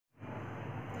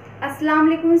Assalamu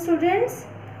alaikum students.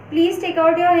 Please take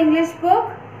out your English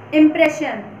book.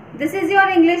 Impression. This is your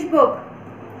English book.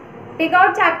 Take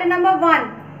out chapter number 1.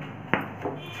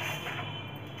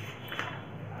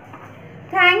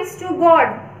 Thanks to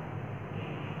God.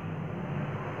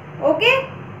 Okay?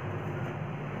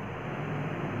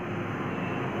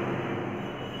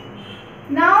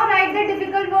 Now write the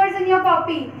difficult words in your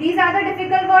copy. These are the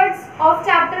difficult words of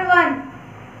chapter 1.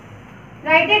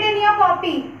 Write it in your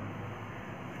copy.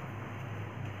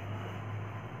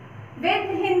 With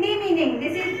Hindi meaning.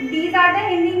 These are the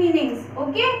Hindi meanings.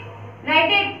 Okay?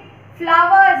 Write it.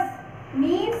 Flowers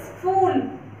means fool.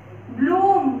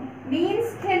 Bloom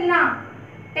means khilna.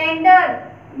 Tender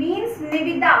means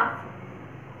nivida.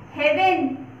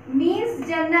 Heaven means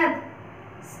jannat.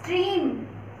 Stream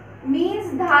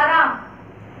means dhara.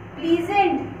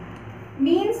 Pleasant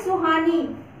means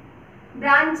suhani.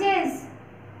 Branches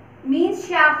means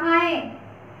shakhaएं.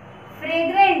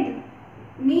 Fragrant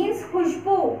means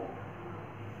Khushboo.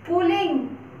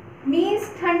 Cooling means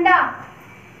ठंडा.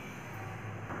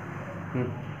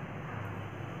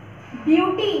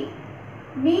 Beauty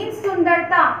means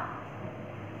सुंदरता.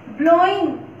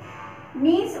 Blowing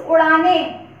means उड़ाने.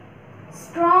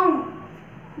 Strong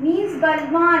means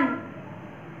बलवान.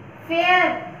 Fair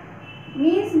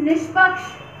means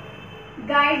निष्पक्ष.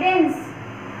 Guidance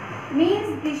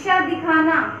means दिशा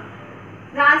दिखाना,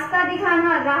 रास्ता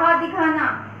दिखाना, राह दिखाना.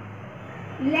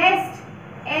 Lest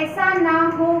ऐसा ना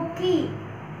हो कि.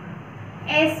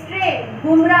 Astray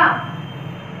गुमराह.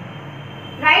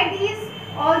 Write these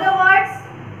all the words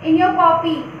in your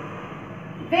copy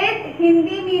with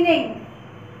Hindi meaning.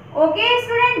 Okay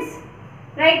students,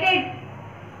 write it.